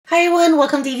Hi everyone,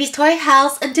 welcome to Evie's Toy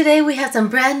House, and today we have some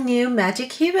brand new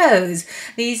Magic Heroes.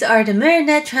 These are the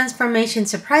Marinette Transformation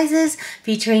Surprises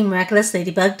featuring Miraculous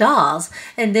Ladybug dolls,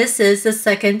 and this is the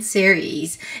second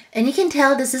series. And you can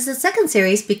tell this is the second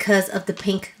series because of the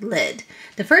pink lid.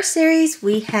 The first series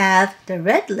we have the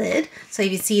red lid, so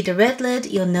if you see the red lid,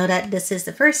 you'll know that this is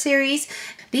the first series.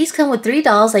 These come with 3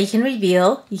 dolls that you can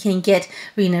reveal. You can get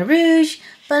Rena Rogue,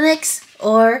 Bunnix,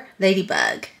 or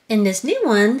Ladybug. In this new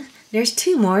one, there's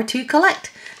 2 more to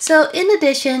collect. So in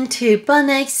addition to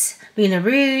Bunnix, Rena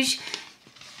Rogue,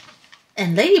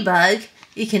 and Ladybug,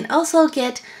 you can also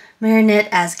get Marinette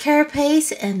as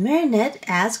Carapace and Marinette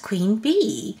as Queen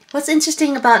Bee. What's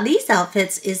interesting about these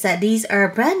outfits is that these are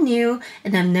brand new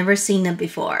and I've never seen them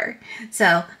before.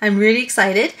 So I'm really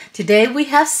excited. Today we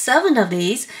have 7 of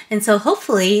these, and so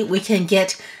hopefully we can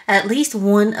get at least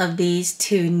one of these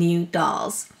 2 new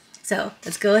dolls. So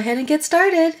let's go ahead and get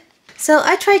started. So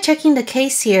I tried checking the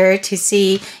case here to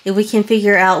see if we can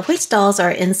figure out which dolls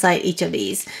are inside each of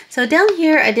these. So down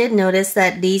here I did notice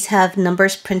that these have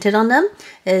numbers printed on them.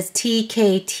 It's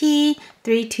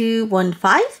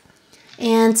TKT3215.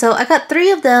 And so I got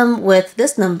 3 of them with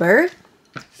this number.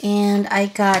 And I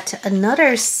got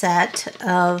another set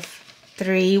of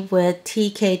 3 with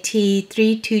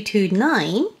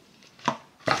TKT3229.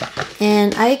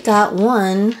 And I got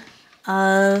one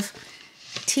of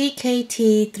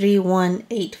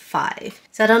TKT3185.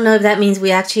 So I don't know if that means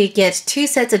we actually get 2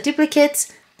 sets of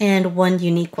duplicates and 1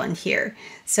 unique one here.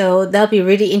 So that'll be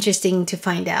really interesting to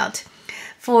find out.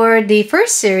 For the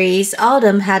first series, all of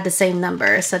them had the same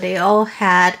number. So they all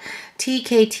had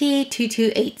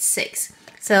TKT2286.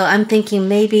 So I'm thinking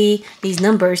maybe these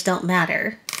numbers don't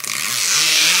matter.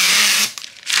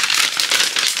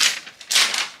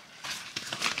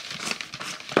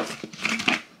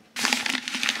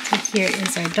 Here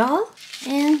is our doll,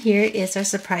 and here is our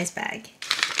surprise bag.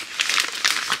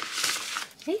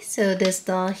 Okay, so this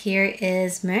doll here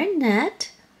is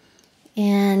Marinette,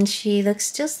 and she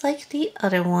looks just like the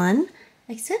other one,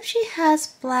 except she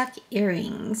has black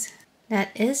earrings.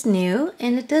 That is new,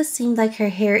 and it does seem like her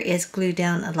hair is glued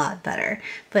down a lot better,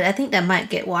 but I think that might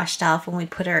get washed off when we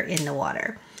put her in the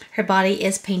water. Her body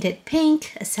is painted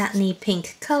pink, a satiny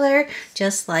pink color,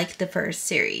 just like the first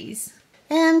series.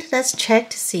 And let's check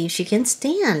to see if she can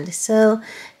stand. So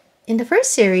in the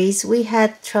first series, we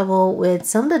had trouble with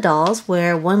some of the dolls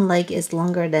where one leg is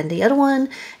longer than the other one,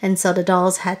 and so the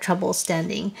dolls had trouble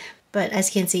standing. But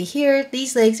as you can see here,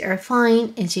 these legs are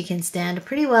fine and she can stand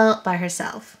pretty well by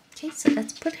herself. Okay, so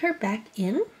let's put her back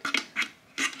in.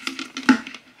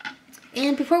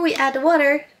 And before we add the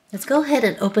water, let's go ahead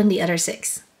and open the other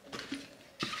 6.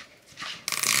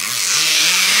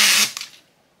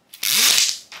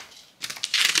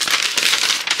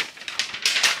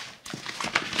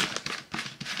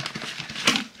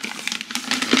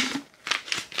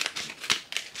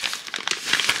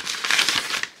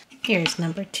 Here's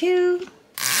number 2.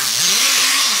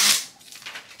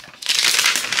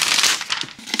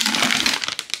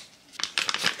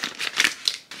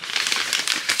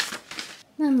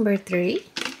 Number 3.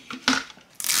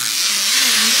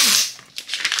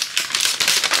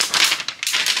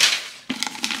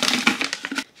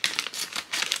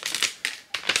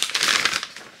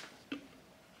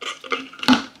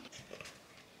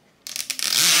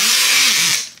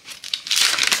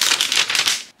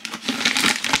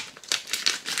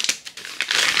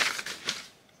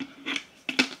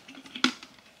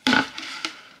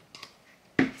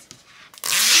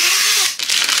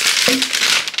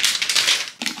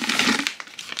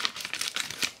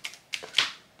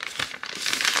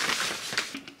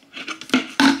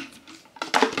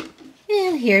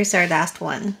 And here's our last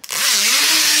one.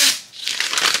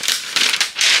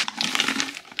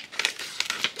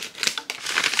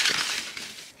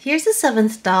 Here's the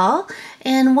 7th doll,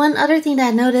 and one other thing that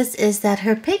I noticed is that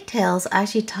her pigtails are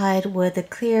actually tied with a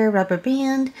clear rubber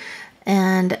band,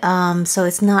 and so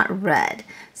it's not red.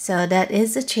 So that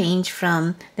is a change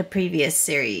from the previous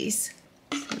series.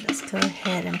 So let's go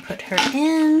ahead and put her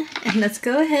in, and let's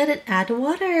go ahead and add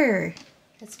water.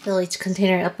 Let's fill each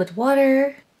container up with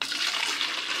water.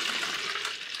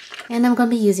 And I'm going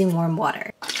to be using warm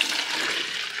water.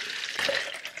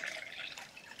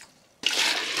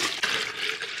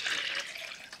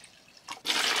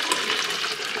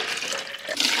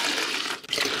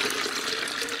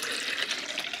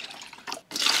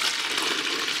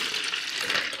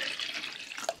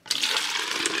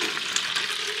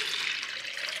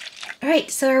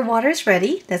 Alright, so our water's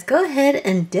ready. Let's go ahead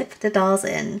and dip the dolls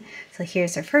in. So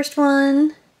here's our first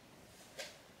one.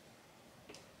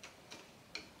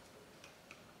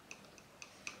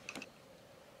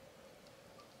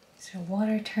 So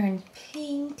water turned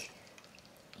pink.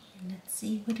 And let's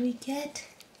see, what do we get?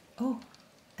 Oh,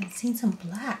 I'm seeing some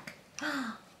black.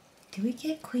 Did we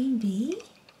get Queen Bee?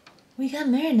 We got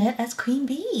Marinette as Queen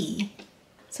Bee.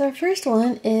 So our first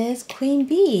one is Queen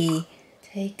Bee.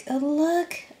 Take a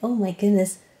look. Oh my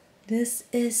goodness. This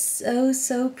is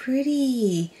so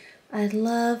pretty. I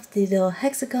love the little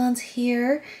hexagons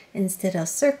here instead of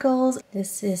circles.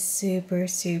 This is super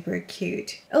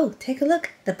cute. Oh, take a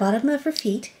look. The bottom of her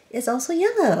feet is also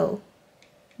yellow.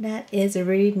 That is a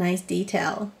really nice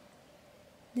detail.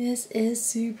 This is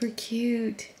super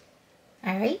cute.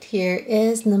 All right, here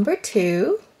is number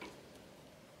 2.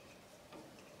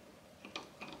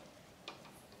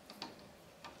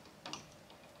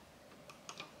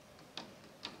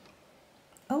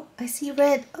 Oh, I see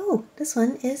red. Oh, this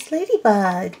one is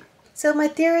Ladybug. So my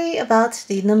theory about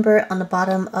the number on the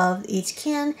bottom of each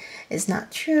can is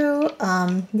not true.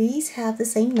 These have the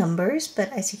same numbers,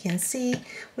 but as you can see,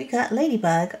 we got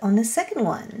Ladybug on the second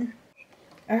one.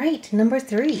 All right, number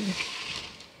 3.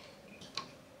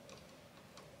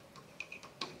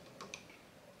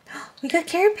 We got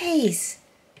Carapace.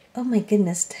 Oh my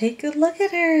goodness, take a look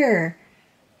at her.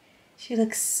 She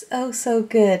looks so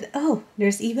good. Oh,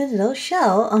 there's even a little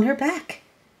shell on her back.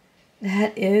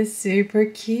 That is super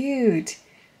cute.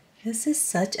 This is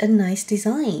such a nice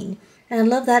design. And I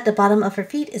love that the bottom of her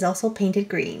feet is also painted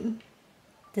green.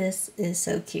 This is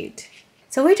so cute.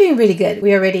 So we're doing really good.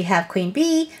 We already have Queen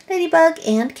Bee, Ladybug,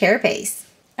 and Carapace.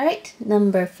 All right,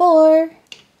 number 4.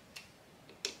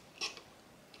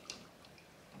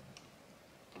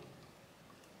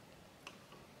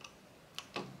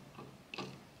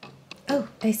 Oh,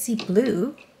 I see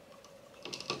blue.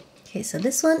 Okay, so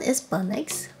this one is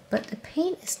Bunnix, but the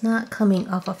paint is not coming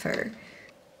off of her.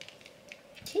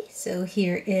 Okay, so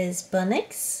here is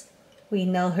Bunnix. We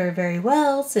know her very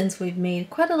well since we've made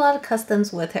quite a lot of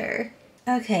customs with her.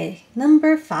 Okay,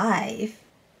 number 5.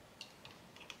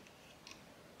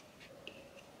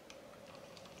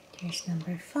 Here's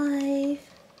number 5.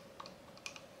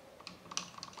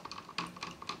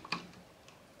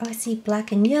 Oh, I see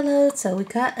black and yellow, so we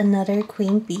got another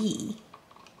Queen Bee.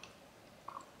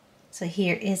 So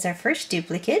here is our first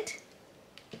duplicate.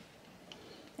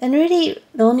 And really,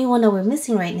 the only one that we're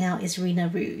missing right now is Rena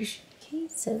Rogue. Okay,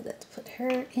 so let's put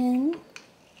her in.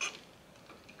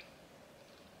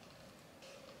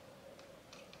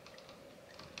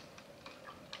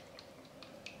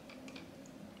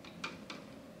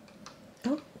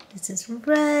 Oh, this is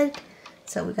red.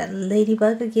 So we got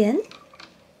Ladybug again.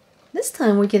 This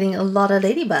time we're getting a lot of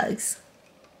ladybugs.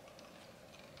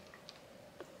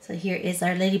 So here is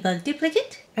our Ladybug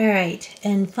duplicate. All right,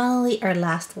 and finally our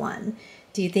last one.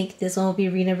 Do you think this one will be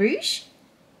Rena Rogue?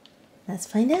 Let's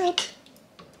find out.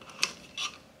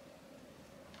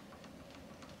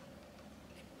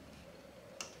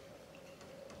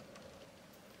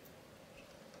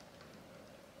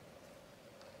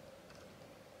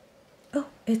 Oh,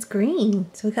 it's green.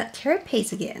 So we got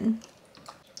Carapace again.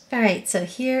 All right, so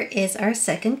here is our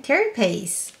second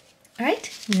Carapace. All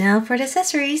right, now for the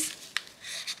accessories.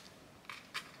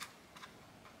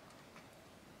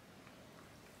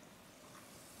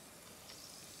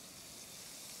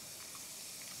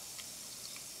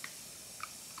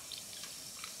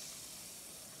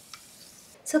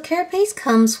 So Carapace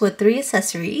comes with 3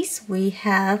 accessories. We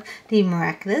have the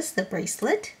Miraculous, the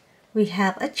bracelet, we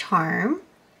have a charm,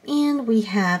 and we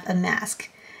have a mask.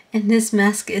 And this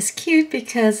mask is cute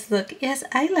because look, it has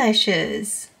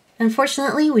eyelashes.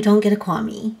 Unfortunately, we don't get a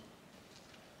Kwame.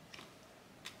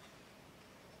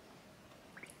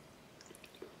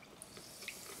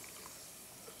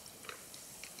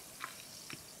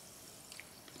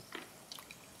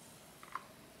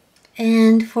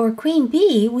 And for Queen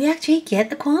Bee, we actually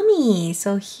get a Kwame.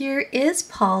 So here is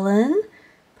Pollen.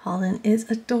 Pollen is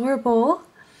adorable.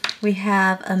 We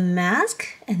have a mask,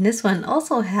 and this one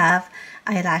also have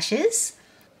eyelashes,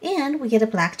 and we get a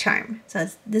black charm. So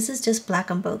this is just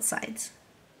black on both sides.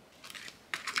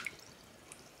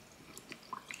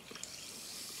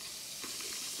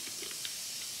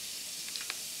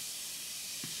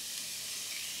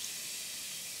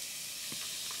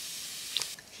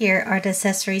 Here are the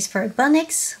accessories for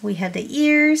Bunnix. We have the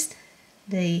ears,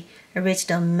 the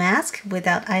original mask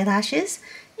without eyelashes,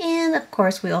 and of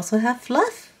course we also have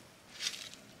fluff.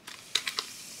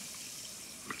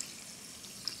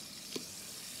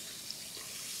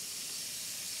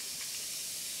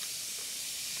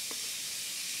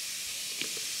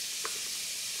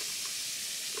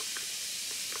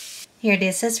 Here are the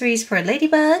accessories for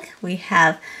Ladybug. We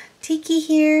have Tiki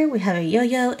here, we have a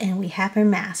yo-yo, and we have her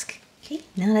mask. Okay,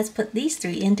 now let's put these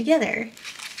 3 in together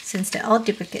since they're all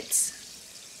duplicates.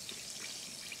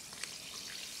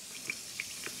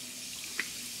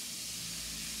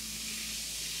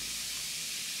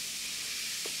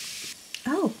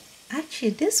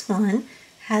 actually this one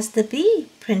has the bee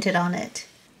printed on it.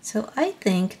 So I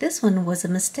think this one was a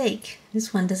mistake.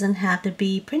 This one doesn't have the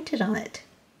bee printed on it.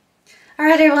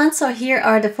 Alright everyone, so here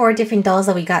are the 4 different dolls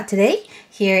that we got today.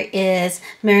 Here is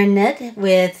Marinette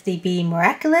with the bee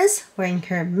Miraculous wearing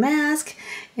her mask.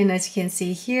 And as you can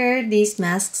see here, these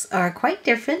masks are quite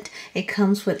different. It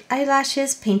comes with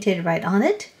eyelashes painted right on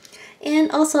it.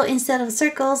 And also instead of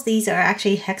circles, these are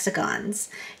actually hexagons.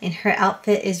 And her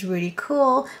outfit is really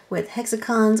cool with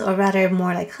hexagons, or rather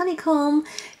more like honeycomb,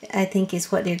 I think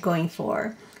is what they're going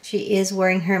for. She is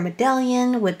wearing her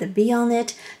medallion with the bee on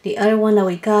it. The other one that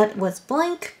we got was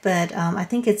blank, but I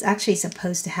think it's actually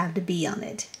supposed to have the bee on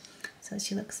it. So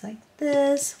she looks like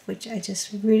this, which I just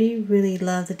really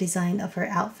love the design of her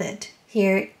outfit.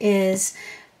 Here is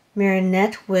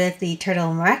Marinette with the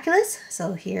turtle Miraculous.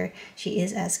 So here she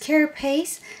is as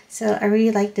Carapace. So I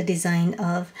really like the design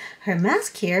of her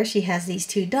mask here. She has these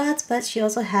 2 dots, but she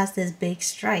also has this big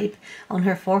stripe on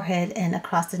her forehead and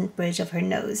across the bridge of her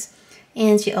nose.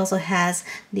 And she also has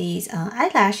these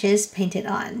eyelashes painted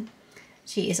on.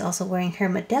 She is also wearing her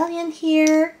medallion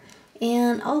here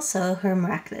and also her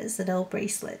Miraculous, the little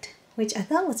bracelet, which I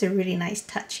thought was a really nice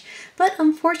touch. But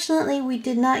unfortunately, we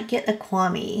did not get a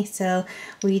Kwame, so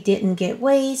we didn't get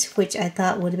Waze, which I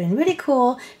thought would have been really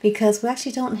cool because we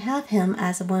actually don't have him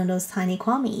as one of those tiny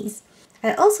Kwames.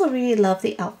 I also really love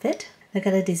the outfit. Look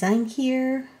at the design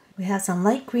here. We have some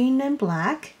light green and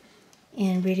black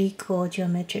and really cool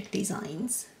geometric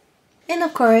designs. And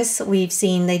of course, we've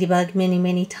seen Ladybug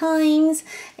many times,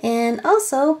 and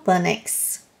also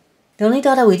Bunnix. The only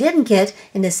doll that we didn't get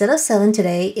in the set of 7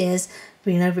 today is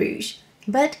Rena Rogue,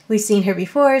 but we've seen her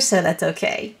before, so that's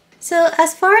okay. So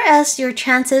as far as your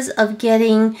chances of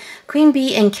getting Queen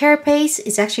Bee and Carapace,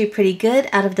 is actually pretty good.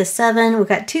 Out of the 7, we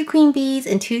got 2 Queen Bees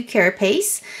and 2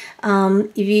 Carapace.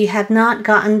 If you have not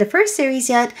gotten the first series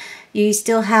yet, you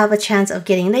still have a chance of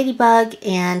getting Ladybug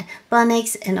and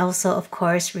Bunnix and also, of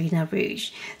course, Rena Rogue.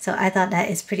 So I thought that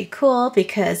is pretty cool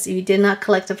because if you did not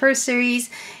collect the first series,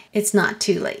 it's not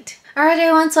too late. Alright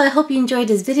everyone, so I hope you enjoyed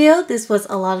this video. This was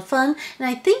a lot of fun, and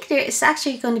I think there is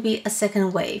actually going to be a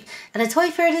second wave. At a toy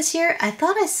fair this year, I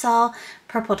thought I saw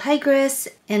Purple Tigress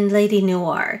and Lady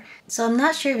Noir. So I'm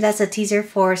not sure if that's a teaser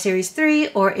for Series 3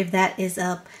 or if that is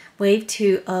a wave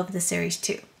 2 of the Series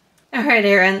 2. Alright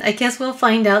everyone, I guess we'll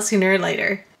find out sooner or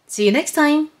later. See you next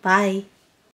time. Bye!